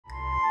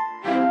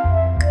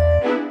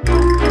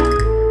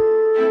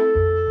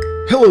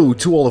Hello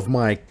to all of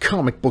my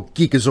comic book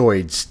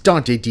geekazoids,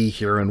 Dante D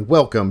here, and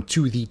welcome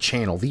to the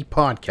channel, the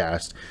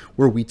podcast,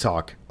 where we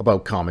talk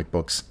about comic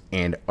books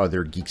and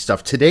other geek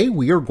stuff. Today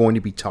we are going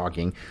to be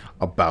talking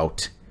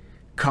about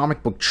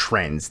comic book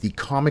trends, the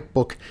comic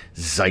book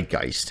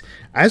zeitgeist.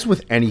 As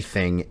with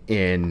anything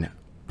in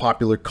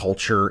popular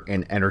culture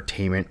and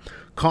entertainment,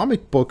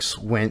 comic books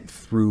went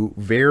through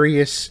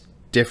various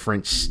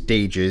different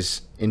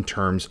stages in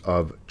terms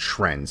of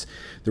trends.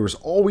 There was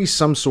always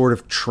some sort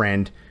of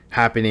trend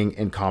happening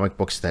in comic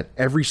books that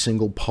every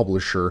single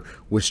publisher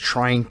was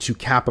trying to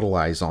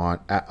capitalize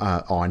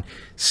on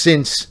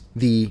since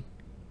the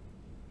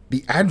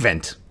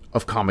advent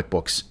of comic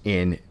books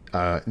in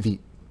the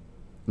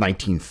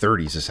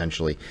 1930s,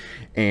 essentially.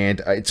 And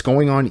it's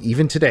going on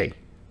even today.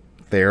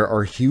 There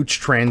are huge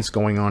trends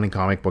going on in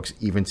comic books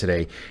even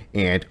today,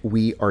 and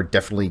we are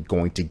definitely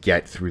going to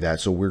get through that.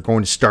 So we're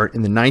going to start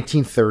in the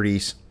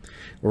 1930s.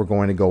 We're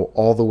going to go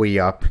all the way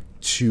up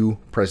to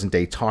present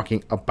day,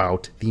 talking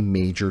about the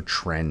major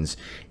trends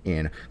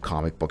in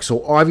comic books.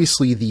 So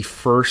obviously the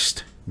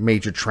first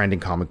major trend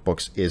in comic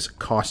books is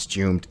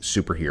costumed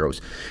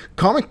superheroes.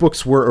 Comic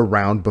books were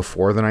around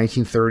before the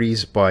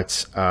 1930s,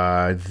 but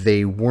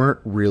they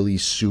weren't really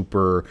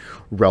super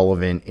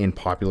relevant in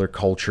popular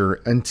culture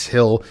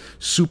until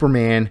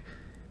Superman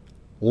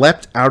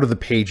leapt out of the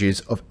pages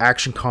of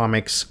Action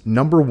Comics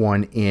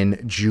 #1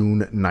 in June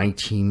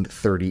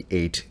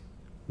 1938.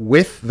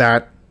 With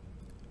that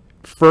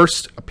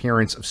first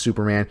appearance of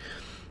Superman,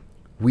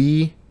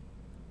 the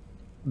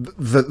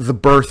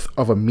birth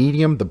of a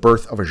medium, the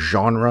birth of a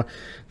genre,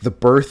 the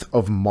birth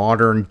of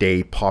modern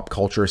day pop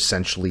culture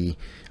essentially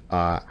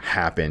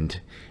happened.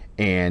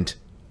 And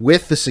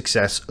with the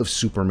success of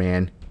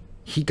Superman,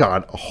 he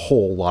got a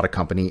whole lot of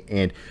company,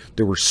 and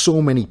there were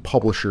so many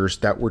publishers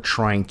that were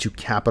trying to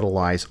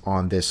capitalize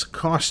on this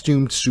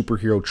costumed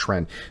superhero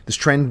trend. This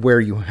trend where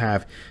you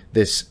have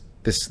this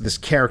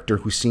character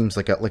who seems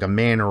like a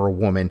man or a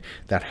woman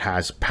that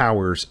has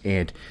powers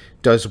and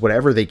does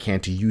whatever they can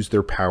to use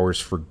their powers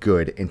for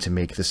good and to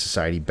make the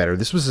society better.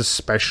 This was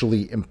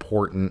especially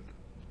important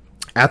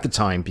at the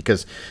time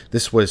because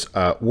this was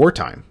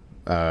wartime.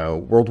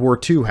 World War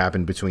II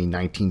happened between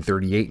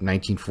 1938 and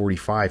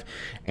 1945,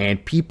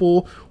 and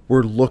people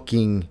were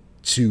looking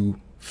to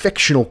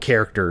fictional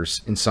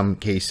characters in some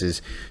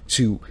cases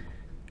to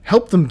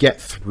help them get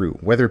through,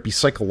 whether it be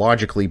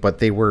psychologically, but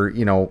they were,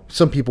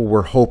 some people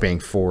were hoping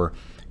for,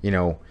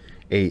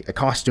 a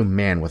costume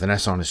man with an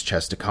S on his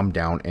chest to come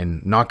down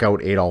and knock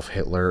out Adolf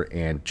Hitler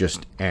and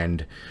just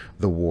end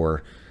the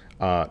war.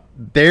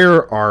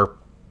 There are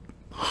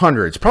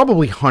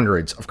probably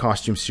hundreds of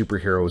costume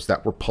superheroes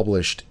that were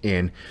published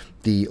in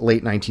the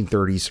late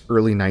 1930s,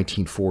 early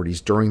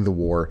 1940s during the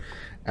war.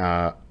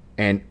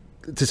 And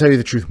to tell you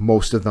the truth,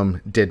 most of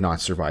them did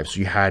not survive. So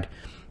you had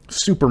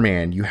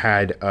Superman, you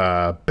had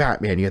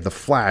Batman, you had the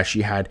Flash,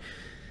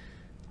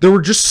 there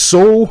were just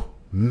so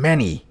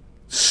many,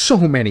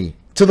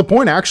 to the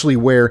point actually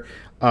where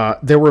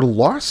there were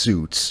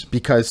lawsuits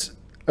because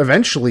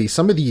eventually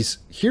some of these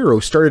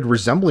heroes started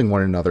resembling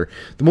one another.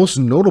 The most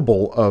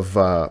notable of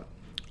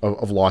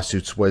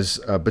lawsuits was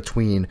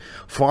between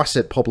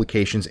Fawcett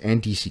Publications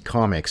and DC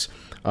Comics.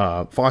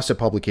 Fawcett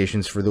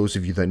Publications, for those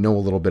of you that know a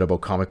little bit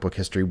about comic book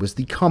history, was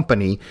the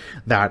company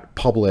that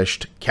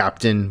published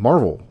Captain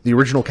Marvel, the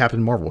original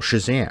Captain Marvel,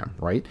 Shazam,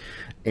 right?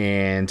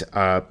 And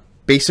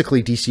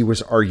basically DC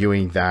was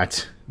arguing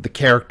that the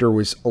character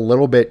was a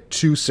little bit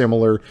too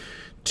similar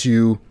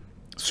to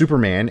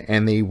Superman,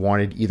 and they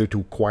wanted either to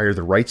acquire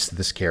the rights to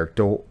this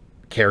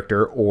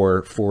character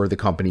or for the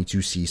company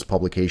to cease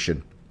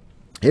publication.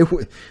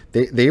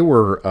 These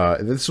were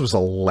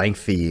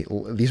lengthy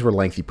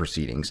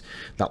proceedings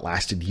that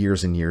lasted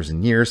years and years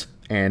and years.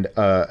 And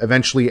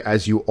eventually,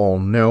 as you all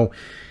know,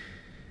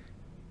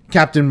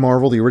 Captain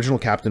Marvel, the original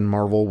Captain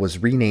Marvel, was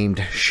renamed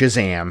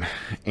Shazam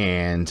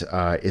and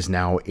is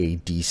now a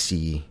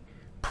DC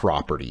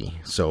property.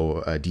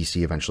 So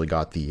DC eventually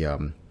got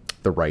the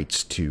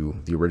rights to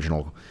the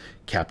original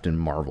Captain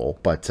Marvel.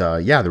 But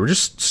yeah, there were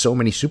just so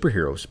many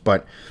superheroes.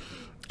 But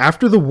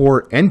after the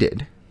war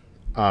ended,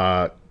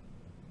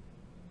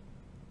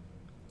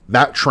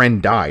 that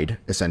trend died,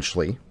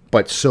 essentially,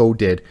 but so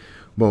did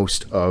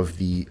most of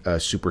the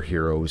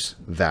superheroes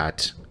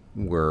that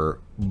were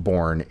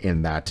born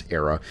in that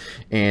era.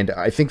 And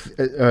I think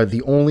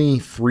the only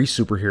 3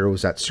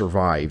 superheroes that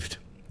survived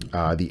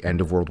the end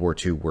of World War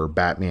II were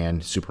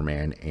Batman,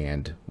 Superman,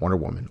 and Wonder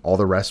Woman. All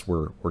the rest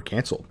were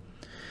canceled.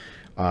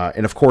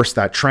 And of course,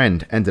 that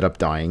trend ended up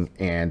dying,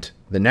 and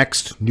the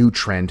next new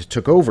trend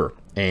took over.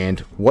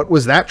 And what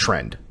was that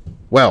trend?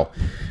 Well,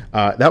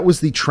 that was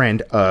the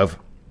trend of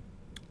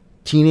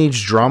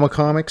teenage drama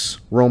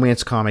comics,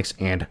 romance comics,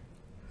 and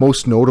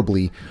most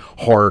notably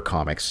horror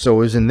comics. So it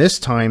was in this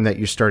time that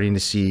you're starting to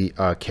see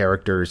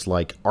characters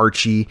like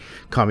Archie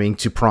coming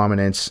to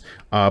prominence,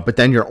 but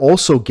then you're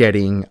also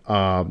getting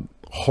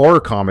horror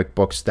comic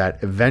books that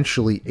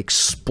eventually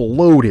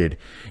exploded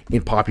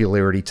in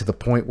popularity to the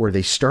point where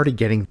they started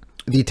getting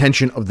the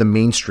attention of the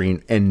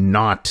mainstream, and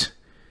not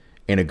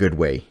in a good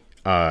way.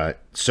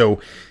 So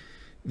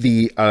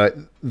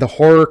The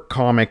horror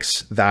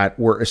comics that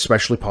were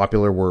especially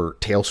popular were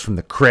Tales from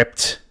the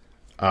Crypt,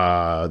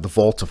 The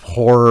Vault of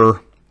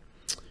Horror,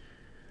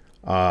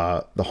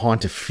 The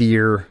Haunt of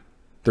Fear.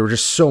 There were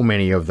just so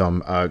many of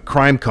them.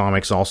 Crime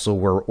comics also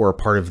were a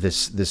part of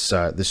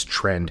this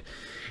trend,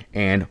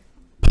 and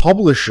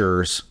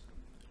publishers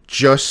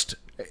just,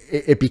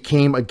 it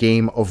became a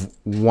game of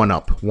one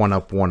up.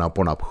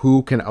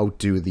 Who can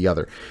outdo the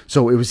other?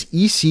 So it was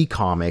EC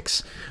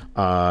Comics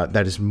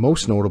that is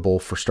most notable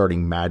for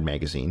starting Mad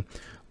Magazine.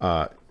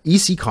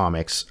 EC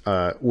Comics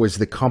was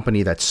the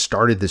company that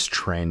started this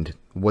trend,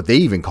 what they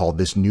even called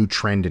this new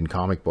trend in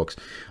comic books,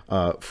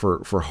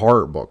 for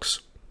horror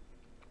books.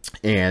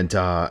 And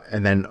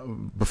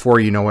then before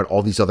you know it,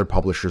 all these other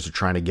publishers are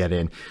trying to get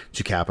in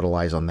to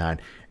capitalize on that.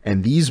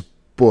 And these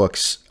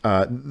books,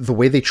 the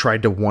way they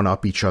tried to one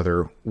up each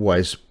other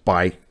was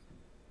by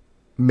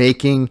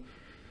making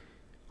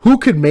who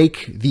could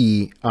make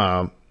the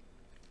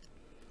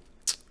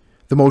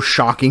most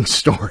shocking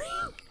story.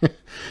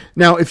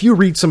 Now, if you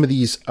read some of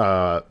these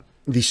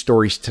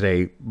stories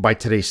today, by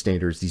today's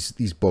standards,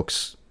 these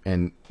books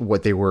and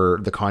what they were,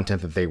 the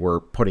content that they were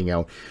putting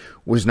out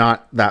was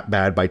not that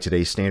bad by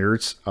today's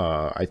standards.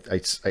 I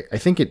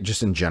think it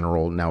just in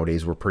general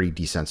nowadays we're pretty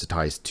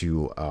desensitized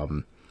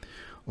to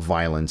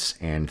violence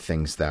and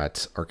things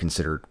that are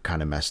considered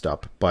kind of messed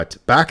up. But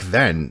back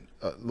then,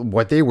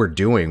 what they were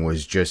doing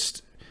was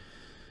just,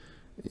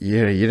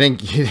 you didn't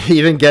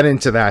get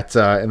into that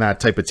in that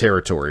type of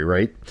territory,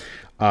 right?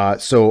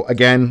 So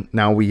again,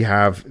 now we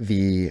have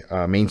the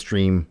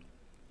mainstream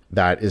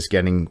that is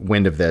getting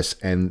wind of this,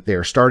 and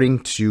they're starting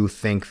to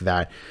think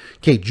that,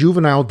 okay,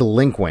 juvenile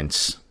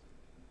delinquents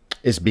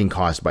is being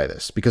caused by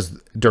this, because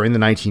during the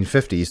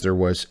 1950s there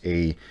was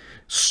a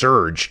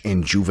surge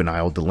in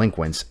juvenile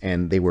delinquents,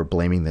 and they were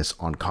blaming this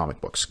on comic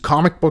books.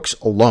 Comic books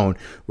alone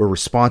were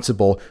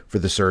responsible for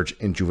the surge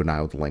in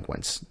juvenile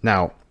delinquents.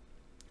 Now,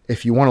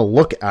 if you want to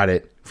look at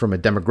it from a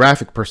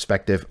demographic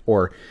perspective,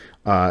 or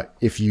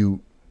if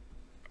you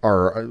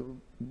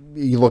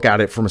look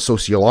at it from a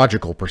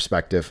sociological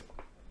perspective,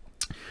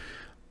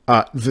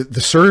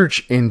 the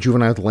surge in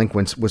juvenile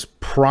delinquents was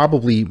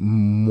probably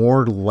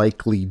more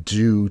likely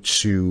due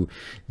to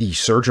the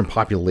surge in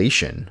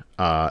population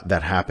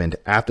that happened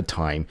at the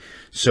time.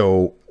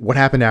 So what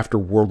happened after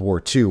World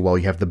War II? Well,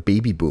 you have the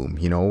baby boom,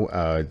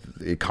 the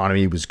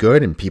economy was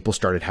good and people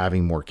started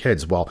having more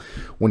kids. Well,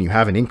 when you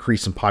have an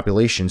increase in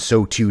population,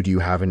 so too do you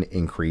have an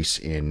increase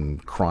in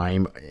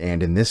crime,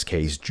 and in this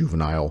case,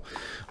 juvenile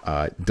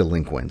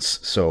delinquents.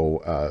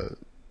 So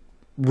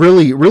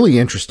really, really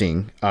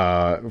interesting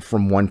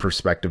from one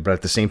perspective, but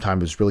at the same time,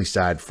 it was really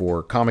sad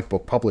for comic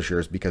book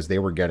publishers because they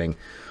were getting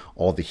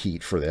all the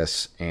heat for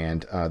this.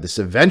 And this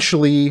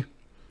eventually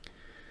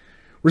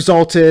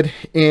resulted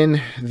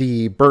in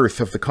the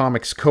birth of the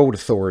Comics Code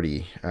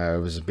Authority.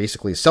 It was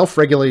basically a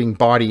self-regulating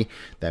body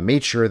that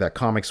made sure that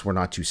comics were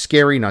not too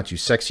scary, not too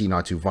sexy,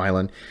 not too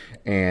violent.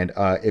 And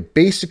it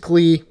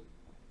basically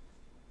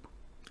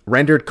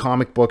rendered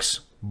comic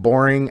books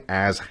boring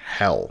as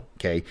hell.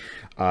 Okay.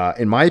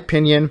 In my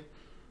opinion,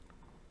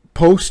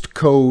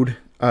 post-code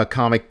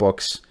comic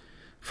books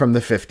from the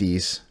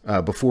 50s,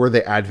 before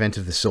the advent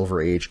of the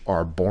Silver Age,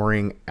 are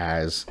boring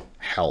as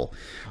hell.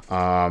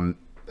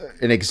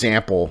 An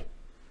example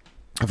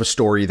of a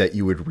story that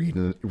you would read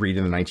in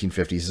the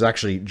 1950s is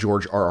actually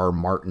George R.R.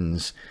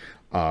 Martin's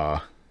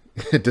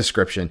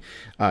description.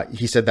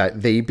 He said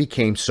that they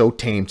became so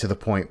tame to the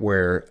point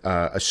where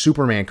a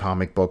Superman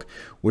comic book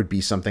would be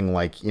something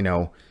like,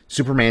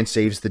 Superman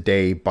saves the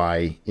day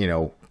by,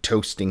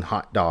 toasting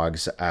hot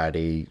dogs at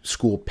a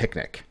school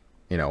picnic,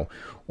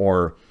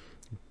 or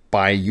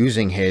by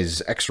using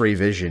his X-ray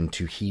vision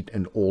to heat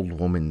an old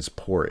woman's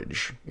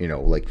porridge,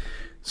 like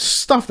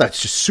stuff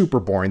that's just super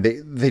boring.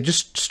 They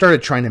just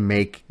started trying to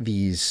make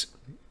these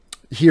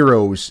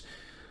heroes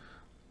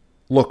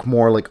look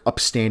more like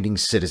upstanding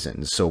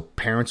citizens, so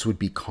parents would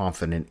be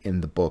confident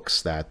in the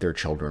books that their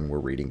children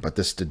were reading. But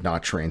this did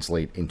not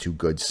translate into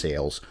good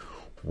sales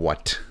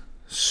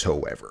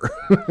whatsoever.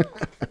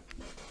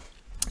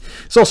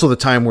 It's also the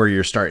time where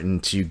you're starting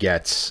to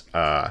get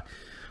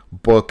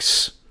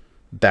books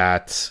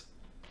that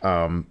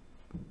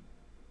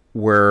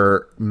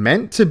were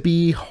meant to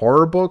be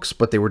horror books,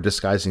 but they were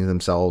disguising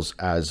themselves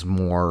as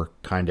more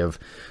kind of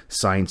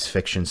science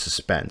fiction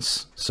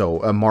suspense. So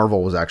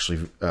Marvel was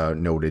actually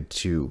noted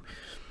to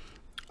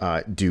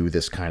do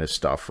this kind of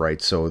stuff,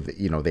 right? So,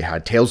 they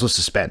had Tales of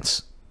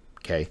Suspense,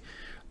 okay?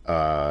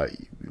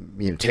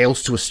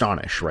 Tales to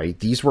Astonish, right?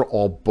 These were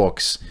all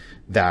books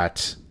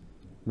that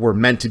were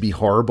meant to be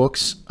horror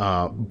books,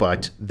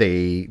 but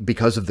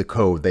because of the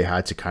code, they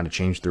had to kind of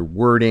change their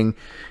wording,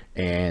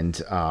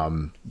 and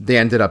they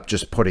ended up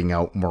just putting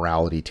out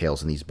morality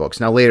tales in these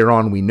books. Now, later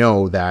on, we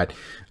know that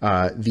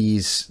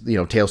these,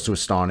 Tales to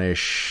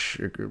Astonish,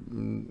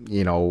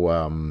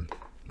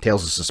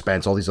 Tales of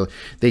Suspense, all these,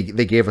 they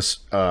gave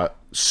us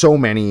so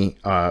many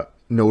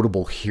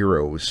notable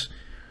heroes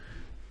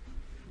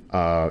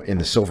in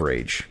the Silver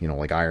Age, you know,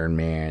 like Iron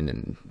Man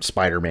and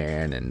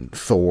Spider-Man and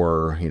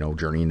Thor, you know,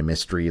 Journey into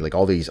Mystery, like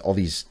all these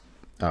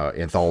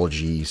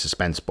anthology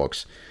suspense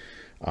books.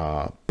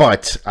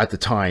 But at the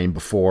time,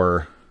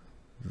 before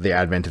the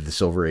advent of the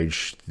Silver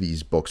Age,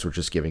 these books were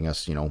just giving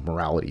us, you know,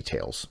 morality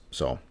tales.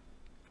 So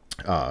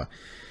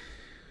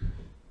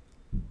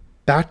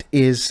that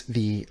is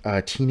the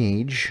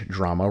teenage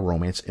drama,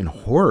 romance, and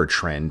horror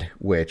trend,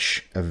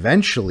 which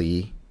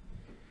eventually,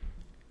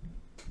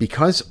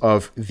 because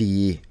of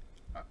the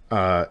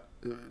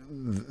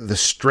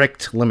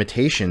strict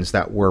limitations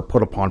that were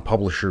put upon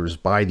publishers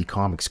by the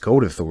Comics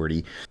Code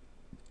Authority,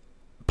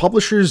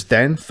 publishers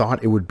then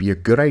thought it would be a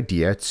good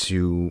idea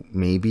to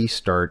maybe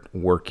start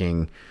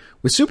working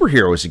with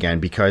superheroes again,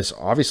 because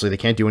obviously they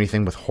can't do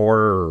anything with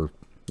horror or,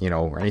 you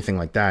know, or anything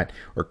like that,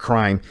 or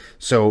crime.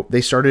 So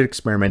they started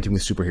experimenting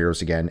with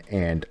superheroes again,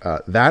 and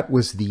that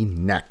was the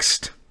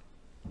next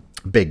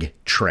big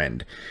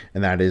trend,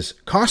 and that is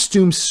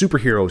costume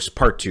superheroes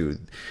part 2.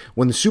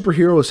 When the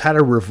superheroes had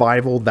a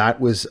revival, that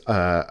was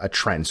a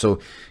trend. So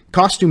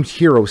costume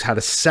heroes had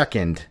a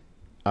second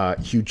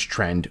huge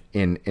trend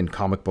in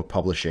comic book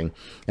publishing,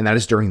 and that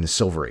is during the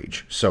Silver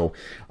Age. So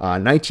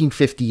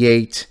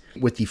 1958,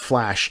 with the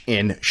Flash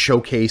in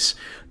Showcase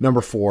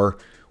number 4,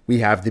 we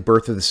have the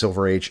birth of the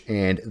Silver Age,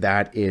 and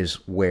that is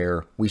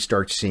where we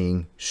start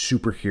seeing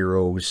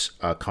superheroes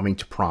coming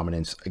to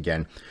prominence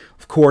again.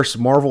 Of course,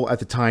 Marvel at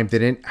the time, they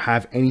didn't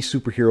have any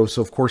superheroes,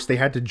 so of course they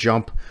had to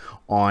jump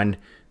on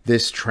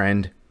this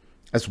trend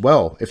as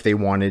well if they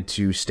wanted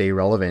to stay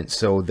relevant.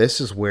 So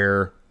this is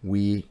where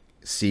we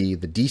see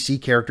the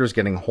DC characters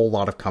getting a whole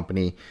lot of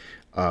company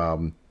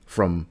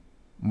from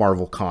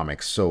Marvel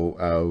Comics.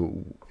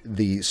 So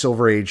the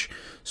Silver Age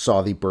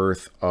saw the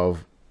birth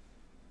of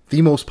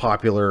the most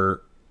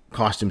popular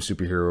costume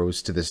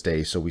superheroes to this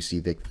day. So we see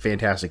the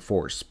Fantastic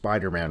Four,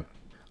 Spider-Man,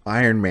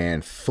 Iron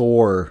Man,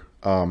 Thor,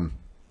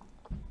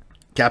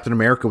 Captain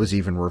America was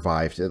even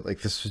revived.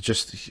 Like, this was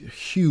just a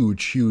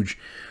huge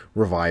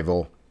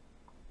revival,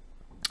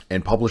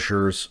 and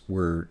publishers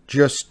were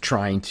just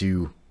trying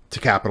to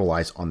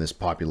capitalize on this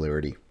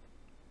popularity.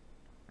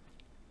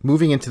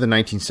 Moving into the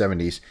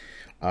 1970s,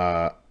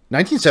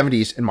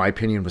 1970s, in my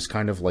opinion, was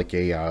kind of like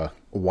a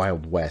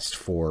Wild West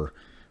for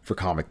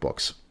comic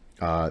books.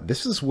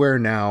 This is where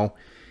now,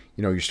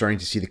 you know, you're starting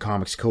to see the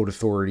Comics Code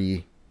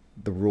Authority,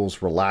 the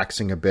rules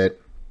relaxing a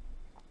bit,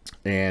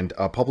 and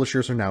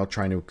publishers are now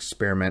trying to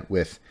experiment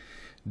with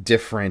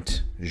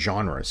different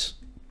genres,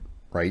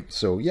 right?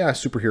 So yeah,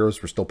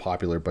 superheroes were still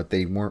popular, but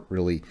they weren't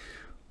really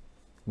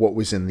what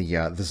was in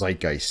the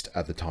zeitgeist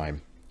at the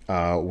time.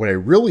 What I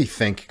really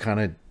think kind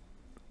of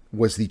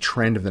was the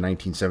trend of the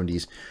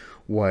 1970s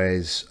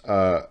was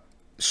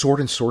sword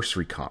and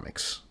sorcery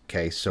comics.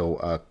 Okay,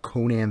 so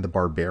Conan the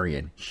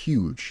Barbarian,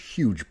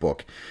 huge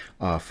book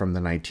from the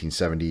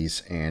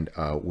 1970s, and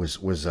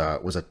was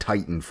a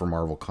titan for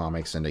Marvel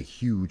Comics and a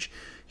huge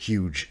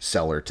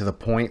seller, to the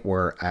point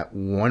where at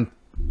one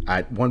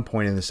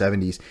point in the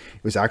 70s,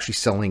 it was actually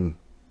selling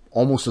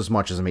almost as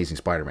much as Amazing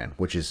Spider-Man,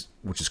 which is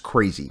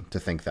crazy to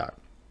think that.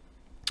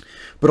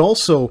 But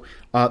also,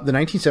 the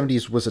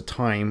 1970s was a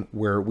time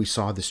where we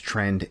saw this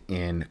trend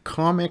in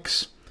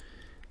comics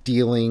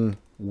dealing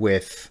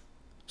with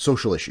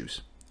social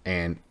issues,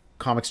 and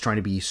comics trying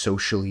to be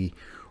socially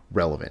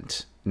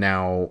relevant.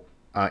 Now,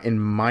 in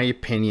my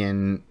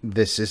opinion,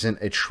 this isn't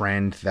a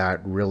trend that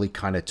really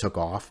kind of took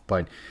off,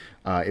 but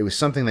it was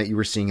something that you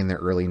were seeing in the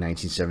early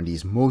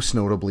 1970s, most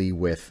notably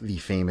with the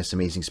famous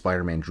Amazing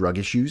Spider-Man drug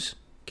issues.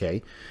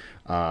 Okay,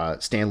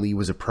 Stan Lee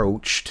was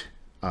approached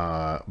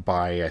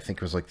by, I think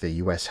it was like the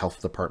U.S.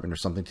 Health Department or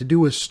something, to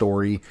do a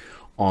story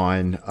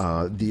on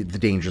the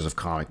dangers of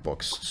comic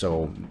books.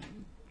 So,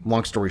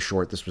 long story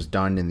short, this was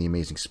done in the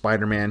Amazing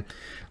Spider-Man,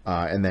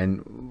 and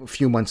then a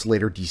few months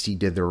later, DC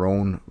did their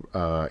own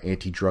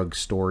anti-drug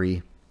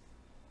story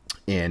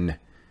in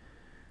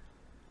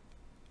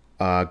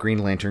Green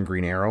Lantern,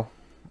 Green Arrow.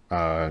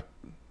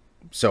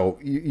 So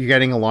you're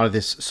getting a lot of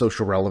this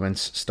social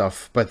relevance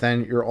stuff, but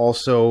then you're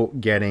also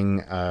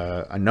getting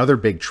another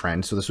big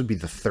trend. So this would be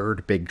the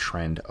third big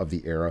trend of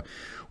the era,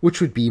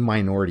 which would be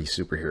minority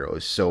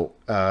superheroes. So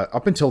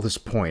up until this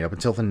point, up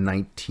until the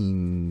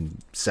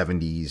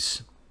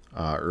 1970s,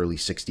 early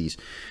 60s,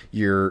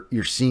 you're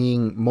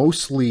seeing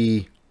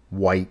mostly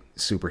white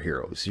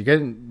superheroes. You're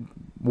getting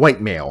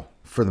white male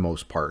for the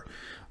most part.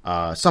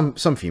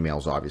 Some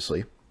females,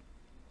 obviously.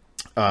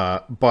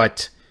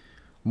 But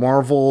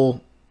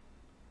Marvel,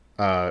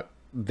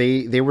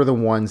 they were the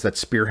ones that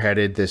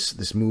spearheaded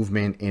this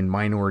movement in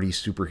minority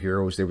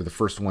superheroes. They were the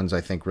first ones,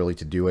 I think, really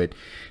to do it.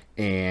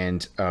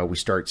 And we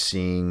start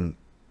seeing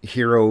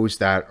heroes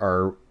that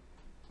are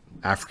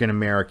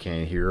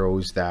African-American,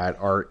 heroes that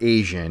are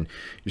Asian.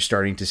 You're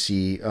starting to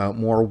see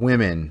more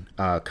women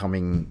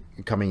coming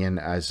in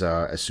as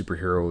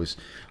superheroes.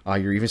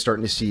 You're even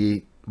starting to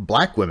see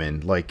black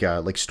women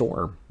like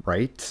Storm,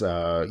 right?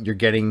 You're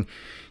getting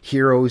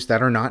heroes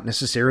that are not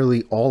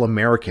necessarily all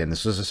American.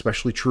 This is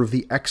especially true of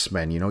the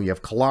X-Men. You know, you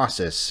have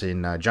Colossus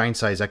in Giant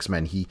Size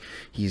X-Men.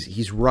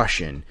 He's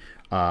Russian.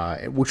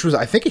 which was,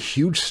 I think, a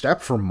huge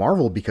step for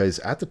Marvel, because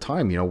at the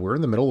time, we're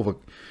in the middle of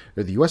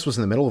the U.S. was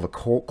in the middle of a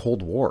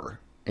Cold War,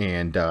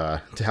 and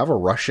to have a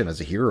Russian as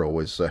a hero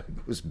was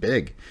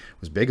big. It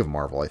was big of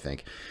Marvel, I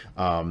think.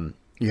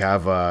 You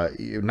have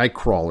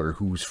Nightcrawler,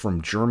 who's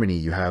from Germany.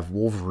 You have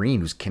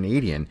Wolverine, who's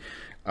Canadian.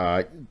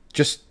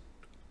 Just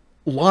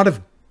a lot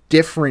of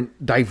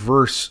different,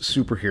 diverse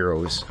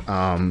superheroes.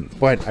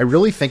 But I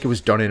really think it was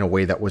done in a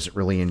way that wasn't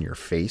really in your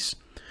face.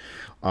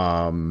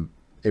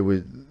 It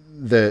was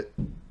the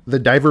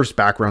diverse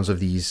backgrounds of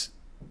these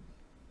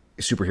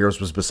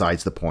superheroes was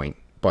besides the point,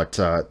 but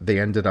they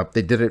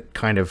did it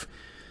kind of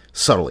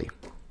subtly,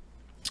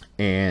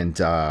 and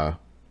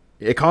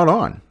it caught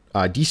on.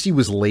 DC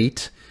was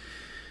late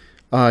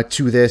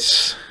to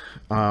this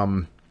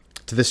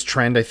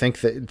trend. I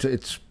think that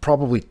it's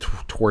probably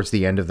towards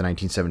the end of the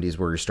 1970s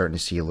where you're starting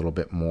to see a little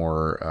bit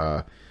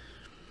more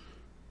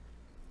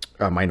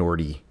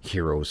minority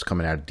heroes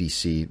coming out of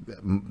DC.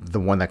 The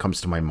one that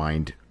comes to my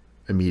mind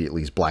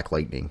immediately is Black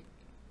Lightning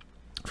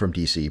from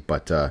DC.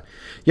 But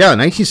yeah,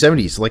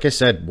 1970s, like I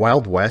said,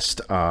 Wild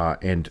West,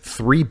 and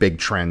three big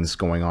trends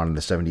going on in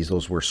the 70s.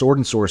 Those were sword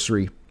and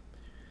sorcery,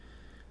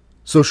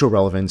 social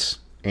relevance,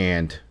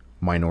 and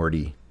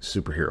minority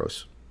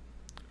superheroes.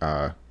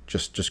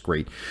 Just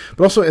great.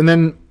 But also, and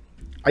then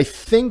I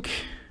think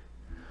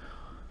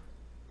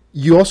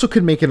you also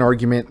could make an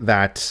argument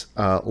that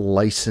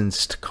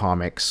licensed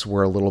comics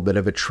were a little bit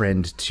of a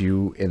trend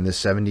too in the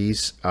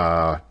 70s.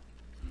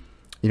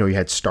 You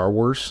had Star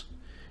Wars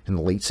in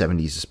the late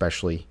 70s,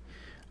 especially.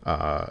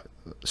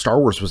 Star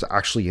Wars was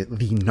actually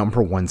the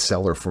 #1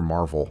 seller for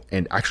Marvel,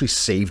 and actually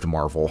saved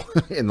Marvel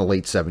in the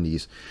late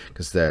 70s,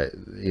 because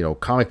the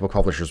comic book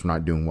publishers were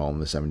not doing well in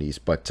the 70s.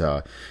 But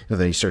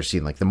then you start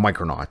seeing like the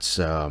Micronauts.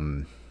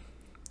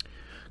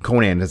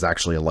 Conan is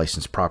actually a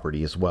licensed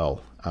property as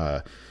well.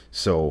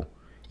 So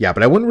yeah,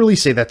 but I wouldn't really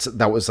say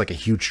that was like a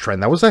huge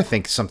trend. That was, I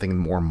think, something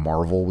more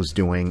Marvel was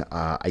doing.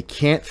 I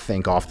can't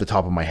think off the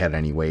top of my head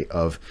anyway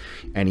of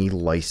any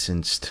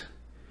licensed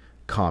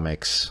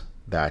comics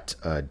that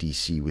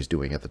DC was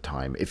doing at the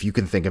time. If you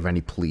can think of any,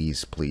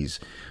 please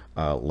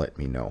let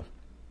me know.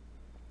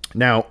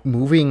 Now,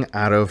 moving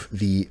out of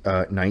the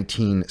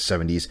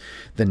 1970s,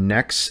 the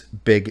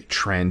next big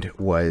trend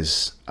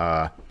was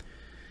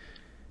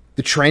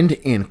the trend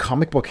in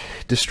comic book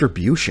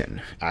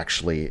distribution,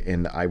 actually,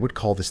 and I would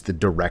call this the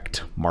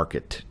direct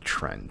market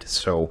trend.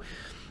 So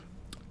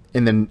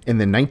in the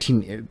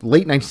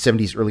late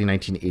 1970s, early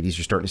 1980s,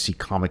 you're starting to see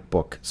comic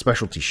book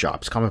specialty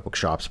shops, comic book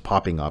shops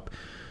popping up,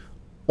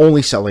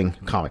 only selling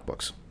comic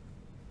books.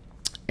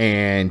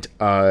 And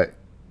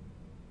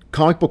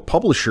comic book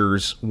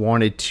publishers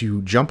wanted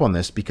to jump on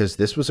this because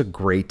this was a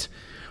great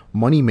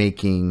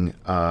money-making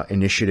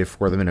initiative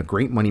for them, and a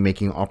great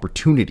money-making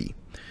opportunity.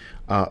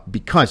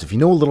 Because if you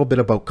know a little bit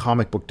about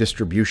comic book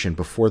distribution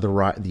before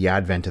the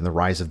advent and the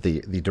rise of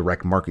the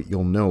direct market,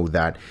 you'll know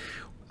that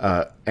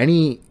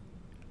any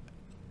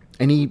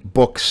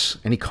books,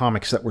 any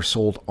comics that were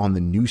sold on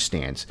the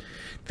newsstands,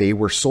 they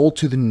were sold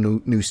to the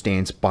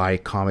newsstands by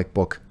comic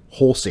book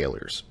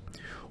wholesalers.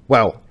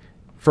 Well,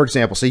 for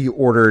example, say you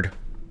ordered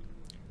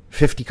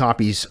 50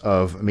 copies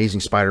of Amazing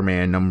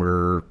Spider-Man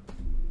number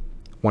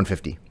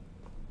 150,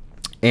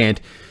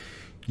 and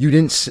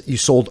you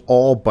sold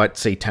all but,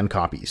 say, 10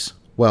 copies.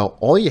 Well,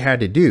 all you had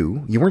to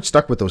do, you weren't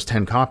stuck with those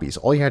 10 copies.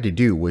 All you had to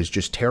do was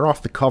just tear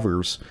off the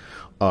covers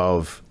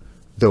of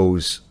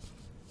those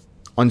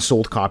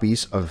unsold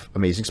copies of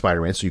Amazing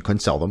Spider-Man, so you couldn't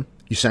sell them.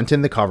 You sent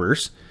in the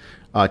covers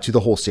to the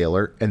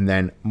wholesaler, and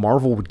then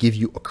Marvel would give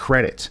you a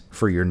credit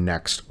for your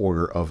next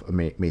order of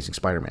Amazing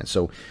Spider-Man.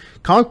 So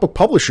comic book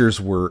publishers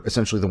were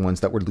essentially the ones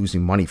that were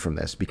losing money from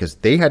this, because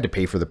they had to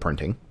pay for the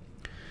printing,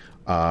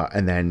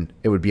 and then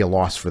it would be a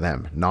loss for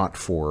them, not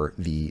for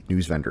the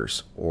news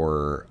vendors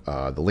or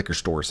the liquor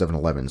stores,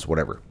 7-Elevens,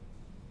 whatever.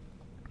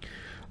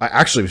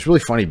 Actually, it was really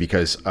funny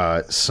because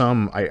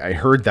I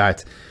heard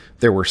that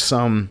there were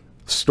some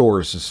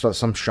stores,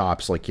 some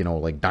shops, like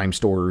dime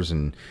stores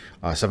and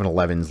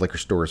 7-Elevens, liquor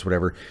stores,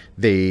 whatever.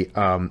 They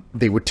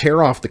would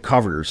tear off the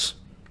covers,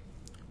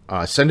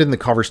 send in the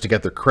covers to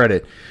get their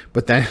credit,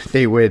 but then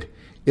they would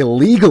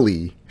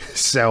illegally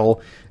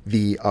sell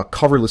the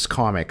coverless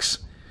comics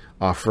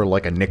for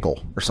like a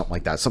nickel or something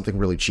like that, something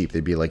really cheap.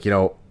 They'd be like,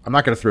 I'm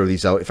not going to throw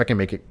these out. If I can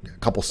make a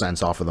couple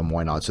cents off of them,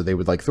 why not? So they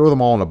would like throw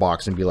them all in a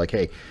box and be like,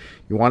 hey,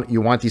 you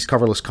want these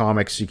coverless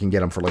comics? You can get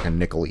them for like a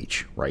nickel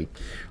each, right?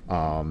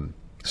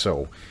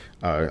 So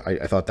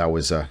I thought that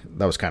was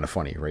kind of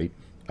funny, right?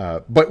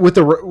 But with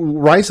the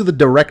rise of the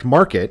direct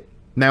market,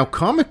 now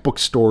comic book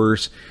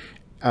stores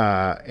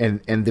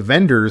and the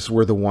vendors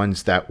were the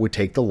ones that would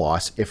take the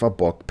loss if a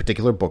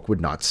particular book would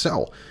not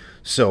sell.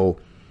 So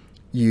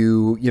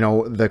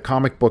the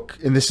comic book,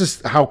 and this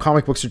is how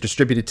comic books are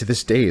distributed to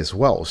this day as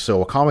well.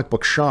 So a comic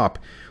book shop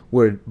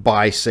would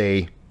buy,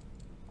 say,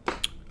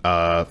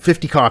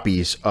 50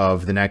 copies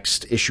of the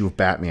next issue of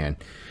Batman,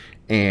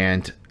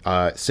 and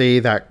say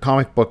that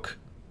comic book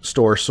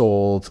store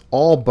sold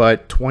all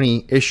but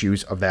 20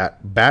 issues of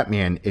that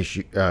Batman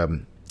issue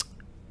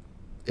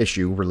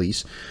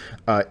release.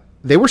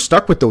 they were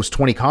stuck with those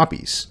 20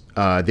 copies.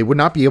 They would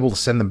not be able to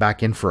send them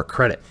back in for a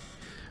credit.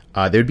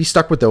 They would be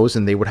stuck with those,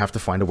 and they would have to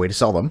find a way to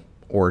sell them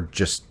or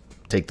just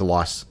take the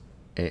loss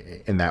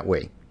in that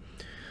way.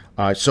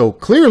 So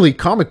clearly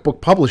comic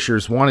book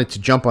publishers wanted to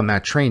jump on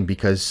that train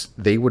because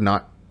they would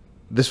not,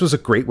 this was a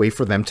great way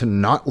for them to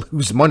not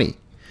lose money.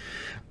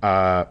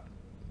 But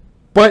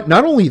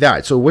not only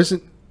that, so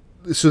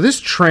this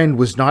trend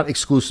was not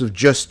exclusive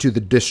just to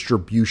the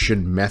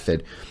distribution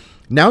method.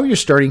 Now you're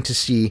starting to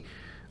see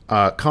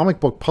comic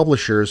book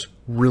publishers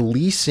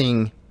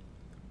releasing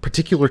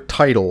particular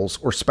titles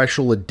or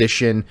special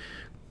edition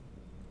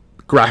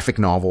graphic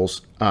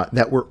novels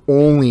that were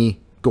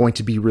only going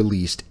to be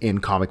released in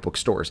comic book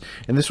stores.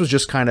 And this was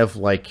just kind of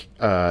like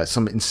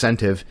some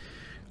incentive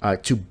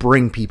to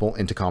bring people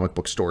into comic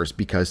book stores,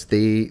 because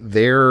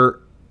their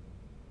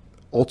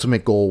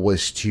ultimate goal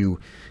was to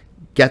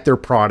get their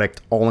product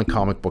all in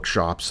comic book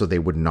shops so they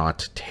would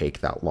not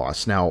take that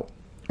loss. Now,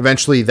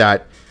 eventually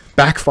that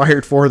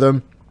backfired for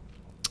them.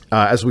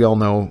 As we all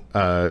know,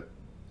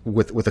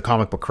 with the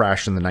comic book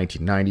crash in the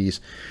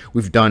 1990s,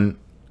 we've done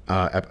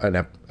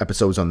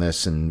episodes on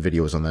this and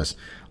videos on this.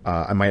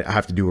 I might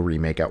have to do a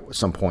remake at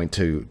some point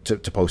to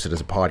post it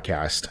as a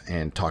podcast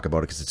and talk about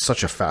it, because it's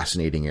such a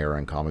fascinating era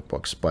in comic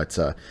books. But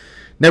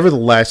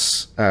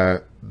nevertheless,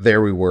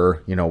 there we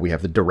were. You know, we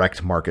have the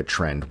direct market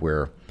trend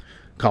where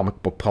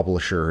comic book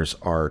publishers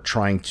are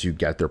trying to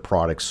get their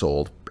products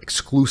sold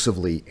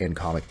exclusively in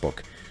comic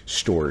book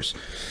stores.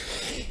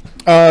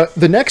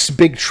 The next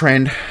big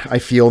trend, I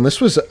feel, and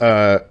this was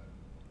a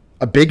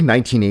big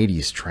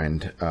 1980s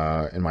trend,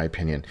 in my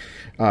opinion,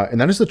 and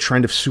that is the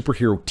trend of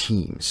superhero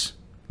teams.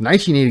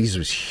 1980s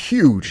was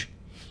huge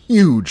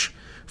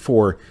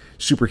for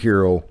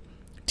superhero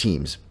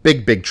teams.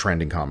 Big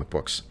trend in comic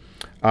books.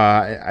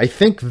 I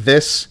think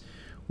this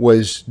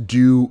was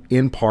due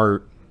in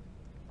part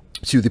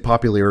to the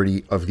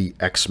popularity of the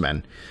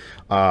X-Men.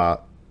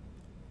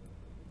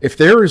 If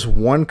there is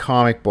one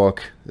comic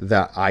book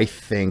that I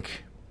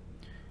think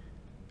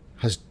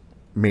has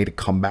made a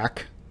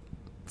comeback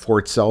for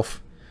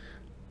itself,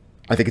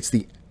 I think it's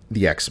the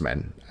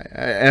X-Men.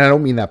 And I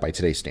don't mean that by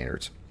today's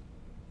standards.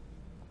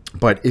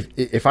 But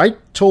if I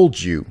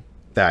told you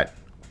that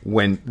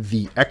when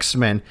the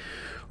X-Men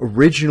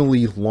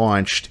originally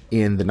launched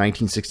in the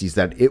 1960s,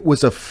 that it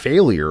was a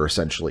failure,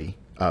 essentially,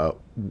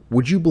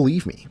 would you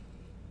believe me?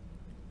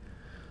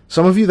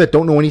 Some of you that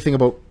don't know anything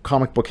about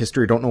comic book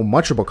history, don't know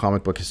much about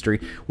comic book history,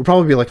 would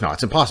probably be like, no,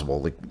 it's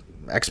impossible. Like,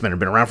 X-Men have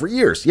been around for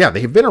years. Yeah,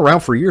 they have been around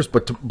for years,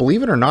 but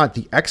believe it or not,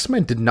 the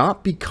X-Men did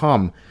not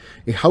become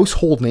a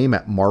household name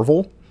at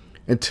Marvel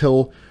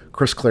until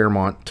Chris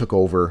Claremont took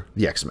over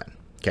the X-Men.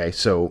 Okay,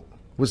 so it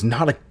was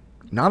not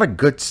a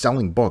good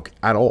selling book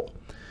at all.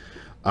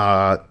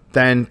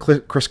 Then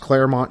Chris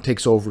Claremont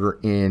takes over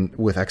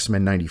with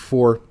X-Men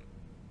 94,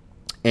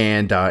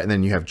 and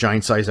then you have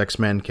Giant Size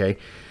X-Men. Okay.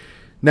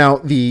 Now,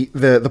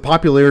 the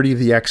popularity of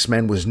the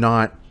X-Men was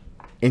not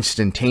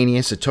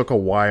instantaneous. It took a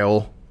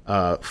while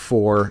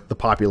for the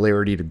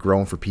popularity to grow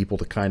and for people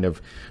to kind of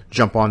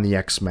jump on the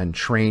X-Men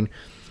train.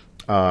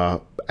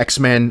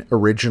 X-Men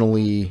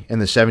originally in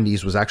the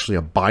 70s was actually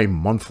a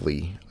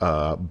bi-monthly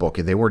book,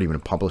 and they weren't even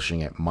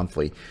publishing it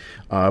monthly.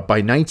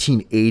 By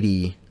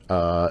 1980,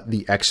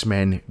 the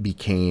X-Men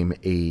became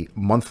a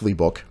monthly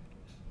book,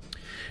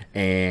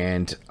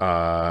 and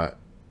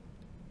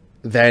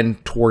then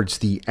towards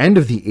the end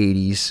of the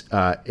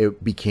 80s,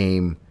 it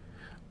became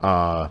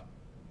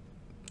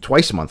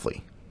twice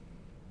monthly.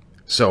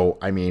 So,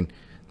 I mean,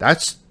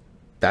 that's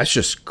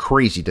just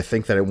crazy to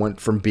think that it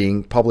went from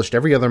being published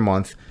every other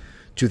month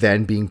to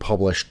then being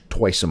published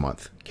twice a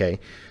month. Okay,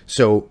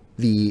 so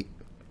the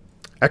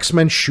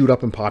X-Men shoot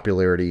up in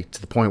popularity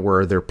to the point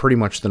where they're pretty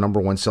much the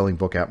 #1 selling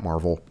book at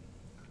Marvel,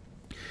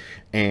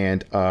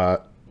 and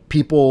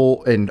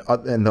people and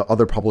the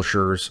other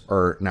publishers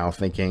are now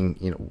thinking,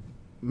 you know,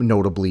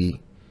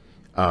 notably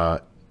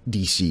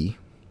DC,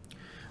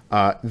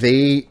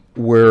 they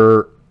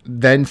were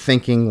then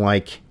thinking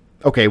like,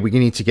 okay, we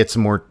need to get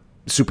some more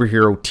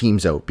superhero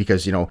teams out,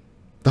 because, you know,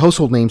 the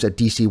household names at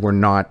DC were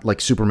not, like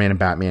Superman and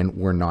Batman,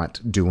 were not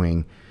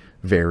doing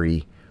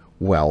very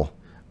well.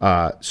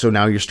 So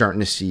now you're starting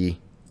to see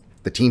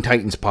the Teen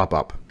Titans pop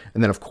up.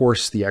 And then, of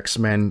course, the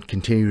X-Men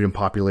continued in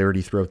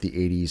popularity throughout the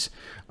 80s.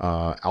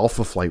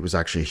 Alpha Flight was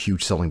actually a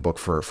huge selling book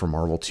for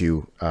Marvel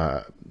too,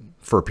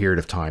 for a period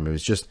of time. It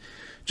was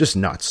just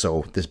nuts.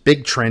 So this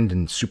big trend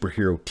in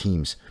superhero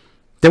teams.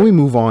 Then we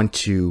move on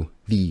to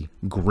the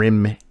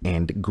grim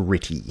and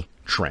gritty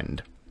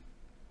trend.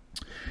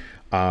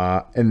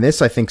 And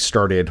this, I think,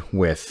 started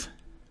with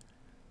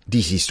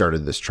DC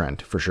started this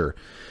trend for sure,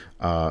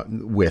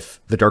 with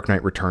The Dark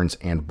Knight Returns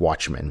and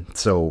Watchmen.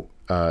 So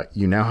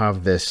you now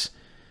have this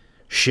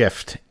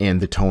shift in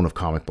the tone of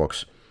comic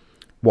books.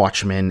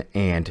 Watchmen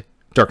and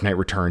Dark Knight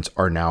Returns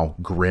are now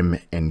grim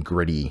and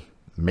gritty,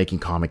 making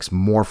comics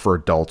more for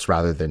adults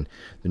rather than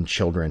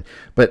children.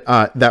 But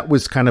that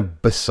was kind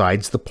of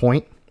besides the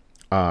point.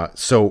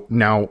 So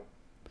now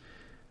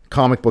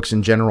comic books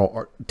in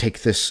general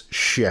take this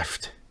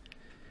shift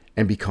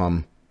and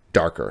become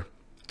darker.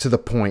 to the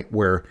point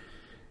where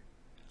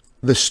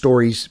the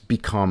stories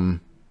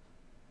become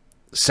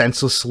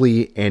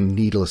senselessly and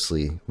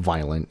needlessly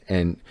violent,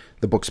 and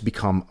the books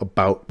become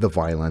about the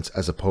violence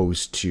as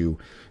opposed to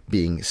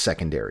being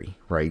secondary,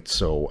 right?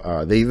 So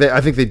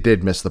I think they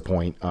did miss the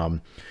point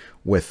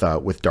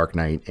with Dark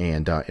Knight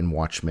and in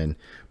Watchmen.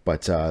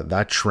 But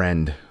that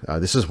trend,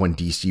 this is when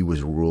DC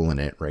was ruling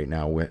it right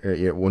now.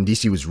 When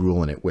DC was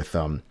ruling it with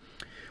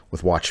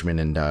Watchmen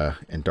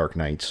and Dark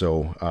Knight.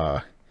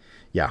 So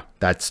yeah,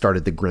 that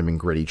started the grim and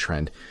gritty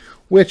trend,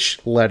 which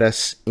led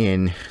us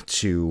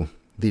into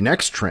the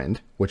next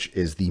trend, which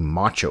is the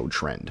macho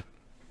trend.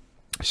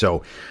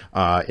 So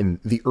in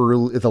the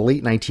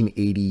late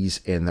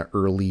 1980s and the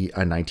early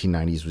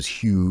 1990s was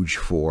huge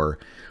for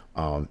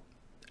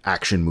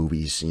action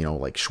movies, you know,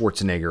 like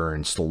Schwarzenegger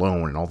and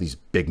Stallone and all these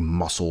big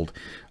muscled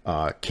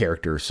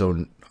characters.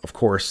 So of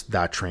course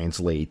that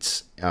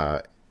translates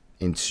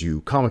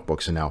into comic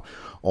books, and now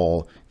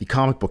all the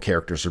comic book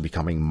characters are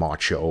becoming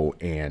macho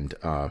and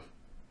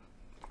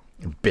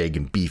big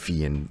and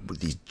beefy and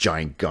with these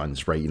giant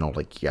guns, right? You know,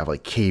 like you have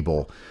like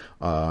Cable.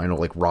 I know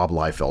like Rob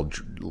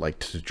Liefeld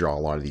liked to draw a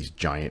lot of these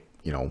giant,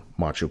 you know,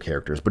 macho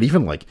characters, but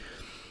even like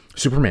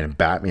Superman and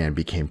Batman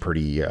became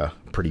pretty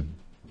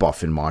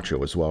buff and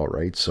macho as well,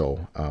 right?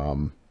 So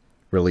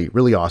really,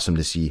 really awesome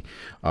to see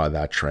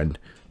that trend.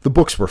 The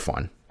books were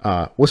fun.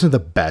 Wasn't the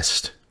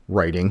best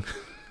writing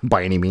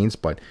by any means,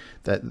 but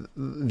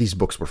these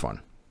books were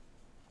fun.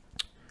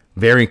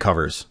 Variant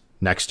covers,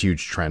 next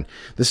huge trend.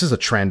 This is a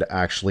trend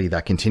actually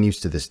that continues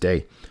to this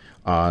day.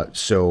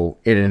 So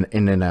in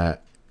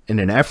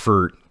an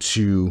effort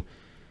to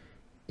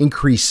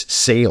increase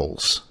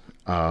sales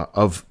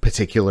of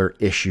particular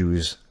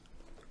issues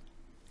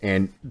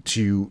and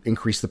to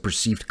increase the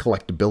perceived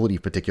collectability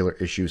of particular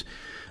issues,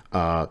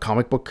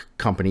 comic book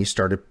companies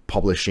started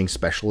publishing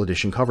special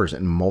edition covers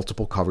and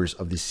multiple covers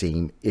of the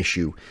same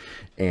issue.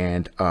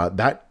 And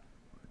that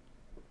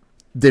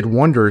did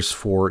wonders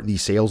for the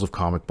sales of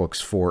comic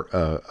books for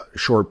a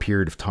short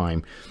period of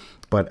time.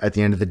 But at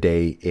the end of the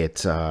day,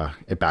 it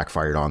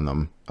backfired on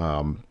them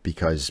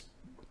because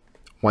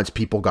once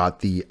people got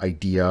the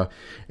idea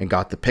and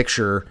got the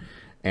picture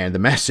and the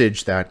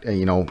message that,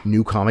 you know,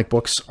 new comic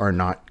books are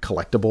not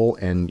collectible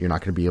and you're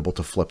not going to be able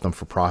to flip them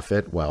for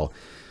profit, well,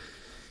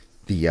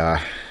 the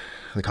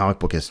comic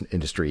book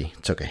industry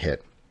took a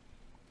hit.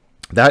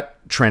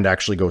 That trend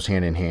actually goes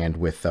hand in hand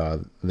with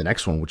the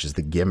next one, which is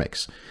the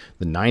gimmicks.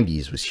 The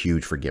 90s was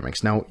huge for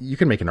gimmicks. Now, you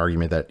can make an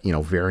argument that, you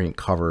know, variant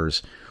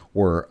covers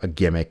were a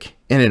gimmick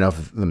in and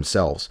of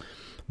themselves.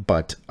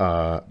 But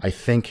I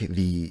think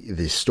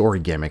the story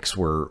gimmicks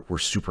were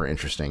super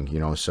interesting, you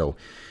know. So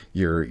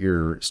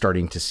you're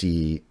starting to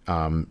see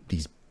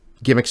these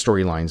gimmick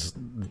storylines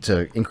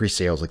to increase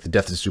sales, like the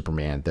death of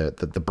Superman,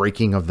 the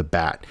breaking of the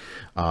Bat,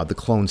 the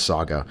Clone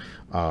Saga,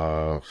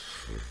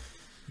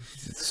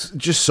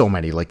 just so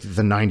many. Like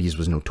the 90s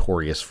was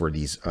notorious for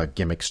these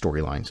gimmick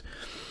storylines.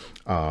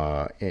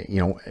 You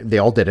know, they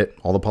all did it.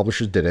 All the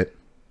publishers did it.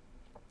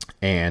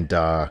 And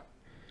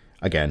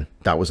again,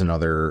 that was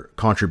another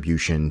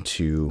contribution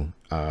to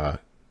that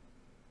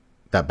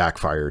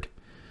backfired,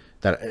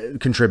 that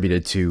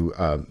contributed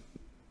to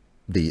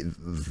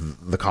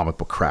the comic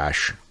book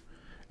crash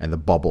and the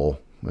bubble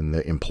and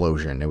the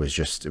implosion. It was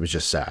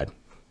just sad.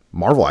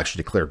 Marvel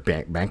actually declared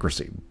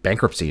bankruptcy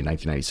in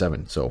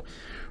 1997. So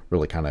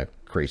really kind of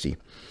crazy.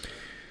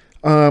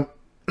 The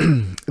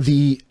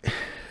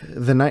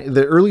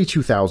early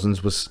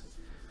 2000s was,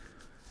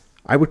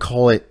 I would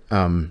call it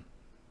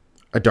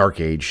a dark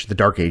age, the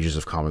dark ages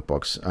of comic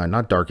books.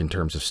 Not dark in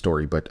terms of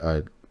story, but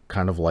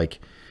kind of like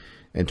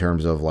in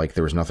terms of like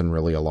there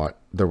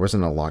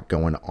wasn't a lot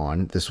going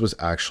on. This was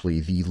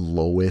actually the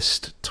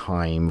lowest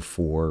time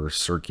for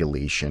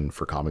circulation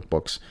for comic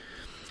books.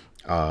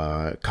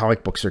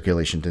 Comic book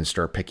circulation didn't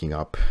start picking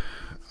up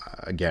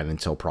again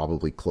until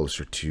probably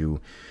closer to,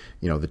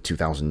 you know, the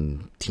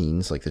 2000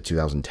 teens, like the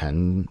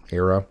 2010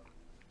 era.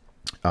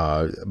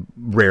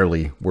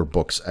 Rarely were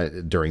books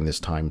during this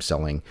time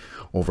selling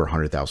over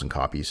 100,000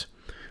 copies.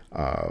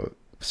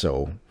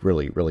 So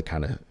really, really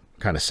kind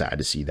of sad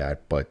to see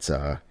that. But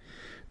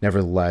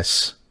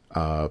nevertheless,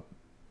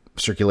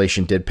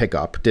 circulation did pick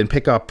up.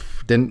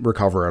 Didn't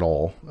recover at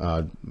all.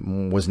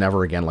 Was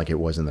never again like it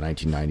was in the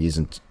 1990s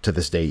and to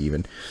this day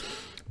even.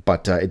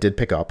 But it did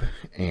pick up.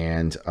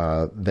 And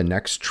the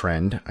next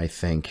trend, I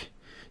think,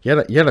 you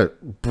had a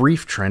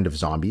brief trend of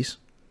zombies.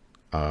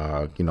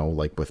 You know,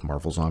 like with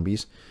Marvel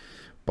zombies,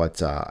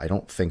 but I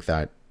don't think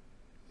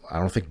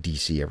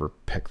DC ever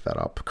picked that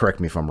up. Correct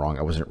me if I'm wrong.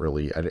 I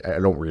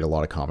don't read a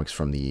lot of comics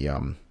from the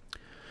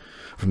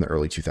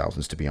early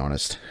 2000s, to be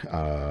honest.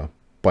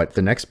 But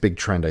the next big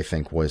trend, I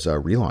think, was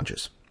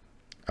relaunches.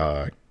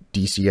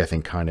 DC, I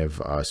think, kind of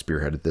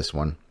spearheaded this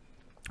one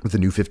with the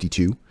New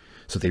 52.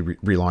 So they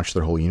relaunched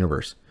their whole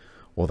universe.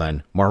 Well,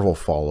 then Marvel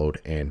followed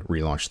and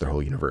relaunched their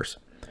whole universe.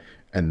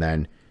 And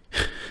then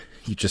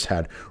you just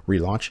had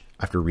relaunch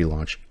after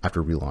relaunch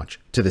after relaunch.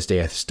 To this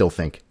day, I still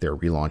think they're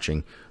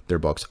relaunching their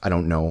books. I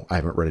don't know. I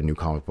haven't read a new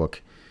comic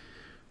book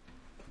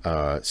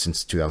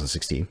since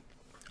 2016.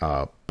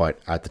 But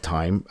at the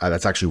time,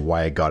 that's actually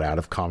why I got out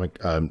of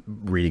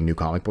reading new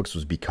comic books,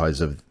 was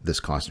because of these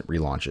constant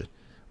relaunches.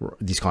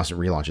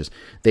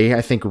 They,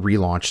 I think,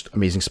 relaunched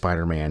Amazing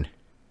Spider-Man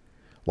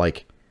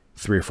like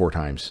 3 or 4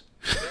 times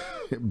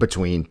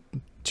between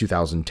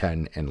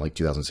 2010 and like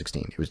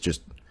 2016. It was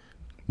just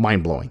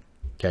mind blowing.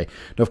 Okay.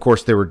 Now, of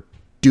course, they were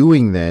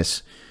doing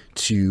this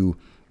to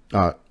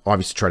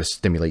obviously try to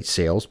stimulate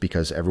sales,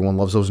 because everyone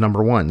loves those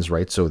number ones,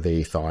 right? So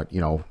they thought,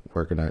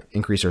 we're going to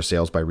increase our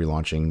sales by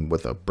relaunching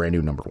with a brand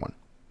new number one.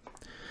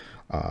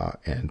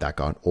 And that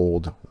got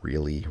old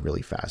really,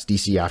 really fast.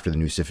 DC, after the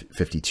New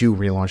 52,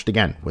 relaunched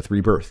again with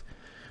Rebirth.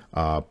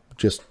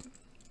 Just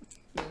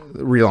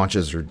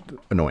relaunches are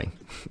annoying,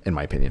 in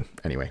my opinion.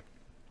 Anyway.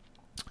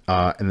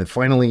 And then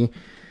finally,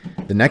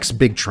 the next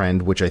big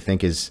trend, which I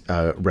think is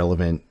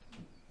relevant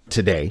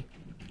today,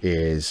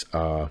 is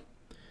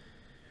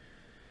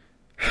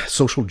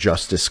social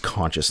justice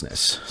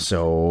consciousness.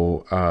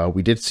 So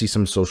we did see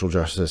some social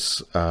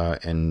justice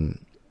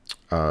and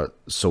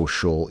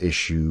social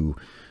issue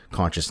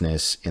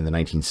consciousness in the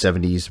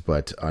 1970s,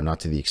 but not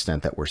to the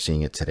extent that we're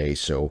seeing it today.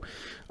 So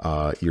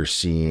you're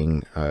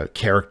seeing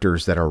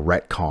characters that are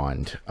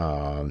retconned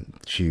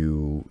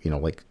to,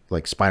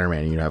 like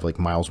Spider-Man. You have like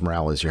Miles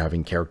Morales. You're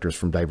having characters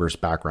from diverse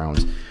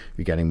backgrounds.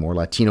 You're getting more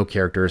Latino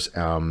characters,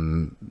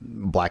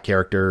 black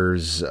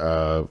characters,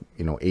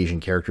 Asian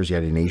characters. You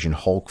had an Asian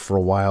Hulk for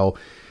a while.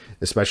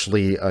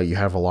 Especially, you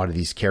have a lot of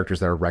these characters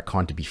that are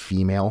retconned to be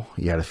female.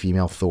 You had a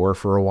female Thor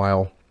for a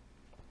while.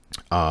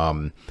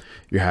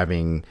 You're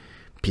having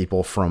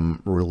people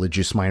from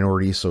religious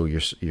minorities, so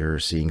you're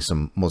seeing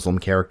some Muslim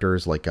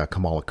characters like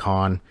Kamala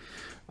Khan,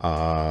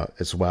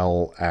 as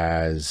well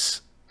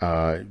as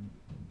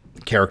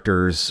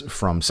characters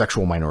from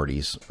sexual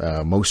minorities.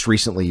 Most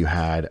recently,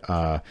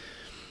 you're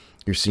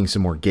seeing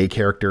some more gay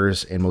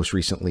characters, and most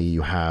recently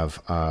you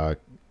have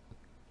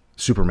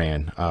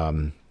Superman,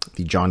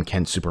 the John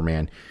Kent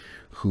Superman,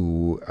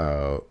 who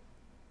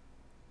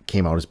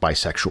came out as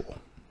bisexual.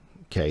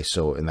 Okay,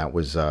 and that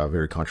was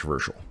very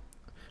controversial.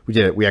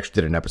 We actually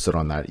did an episode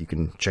on that. You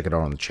can check it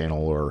out on the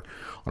channel or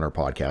on our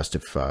podcast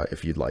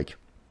if you'd like.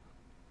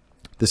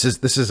 This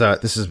is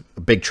a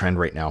big trend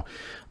right now.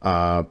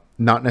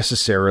 Not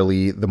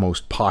necessarily the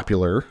most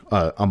popular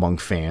among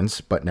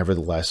fans, but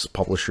nevertheless,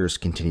 publishers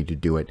continue to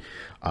do it.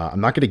 I'm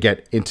not going to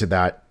get into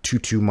that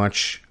too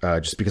much,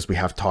 just because we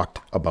have talked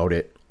about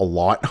it a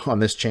lot on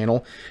this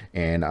channel,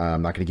 and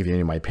I'm not going to give you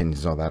any of my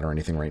opinions on that or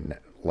anything right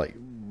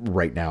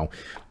now.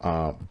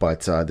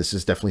 But this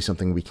is definitely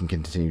something we can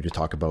continue to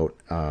talk about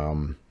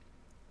in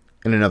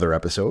another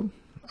episode,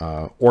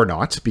 or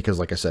not, because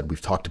like I said,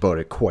 we've talked about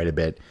it quite a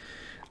bit,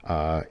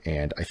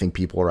 and I think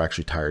people are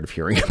actually tired of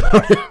hearing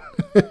about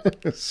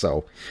it.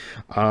 So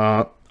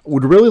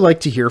would really like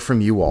to hear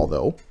from you all,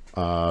 though.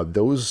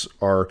 Those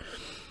are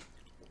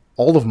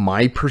all of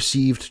my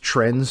perceived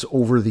trends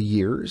over the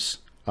years.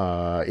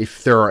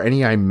 If there are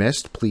any I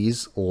missed,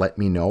 please let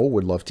me know.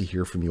 Would love to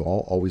hear from you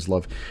all. Always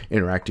love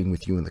interacting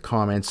with you in the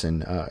comments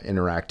and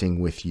interacting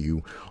with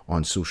you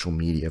on social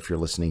media if you're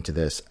listening to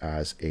this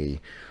as a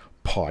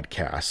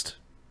podcast.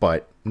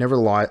 But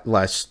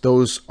nevertheless,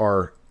 those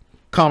are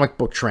comic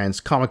book trends,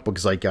 comic book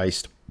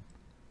zeitgeist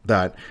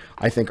that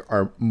I think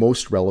are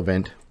most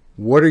relevant.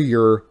 What are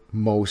your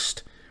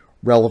most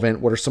relevant?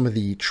 What are some of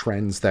the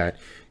trends that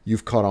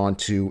you've caught on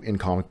to in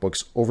comic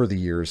books over the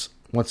years?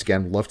 Once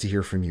again, love to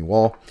hear from you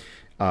all.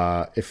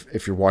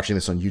 If you're watching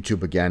this on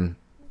YouTube, again,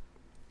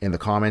 in the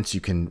comments,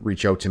 you can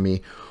reach out to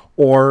me,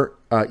 or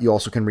you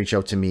also can reach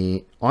out to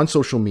me on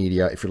social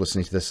media. If you're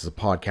listening to this as a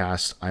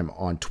podcast, I'm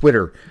on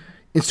Twitter,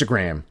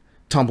 Instagram,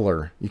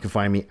 Tumblr. You can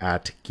find me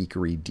at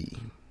GeekeryD.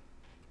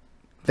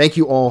 Thank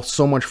you all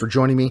so much for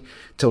joining me.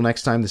 Till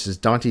next time, this is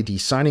Dante D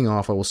signing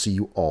off. I will see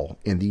you all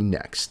in the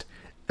next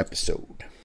episode.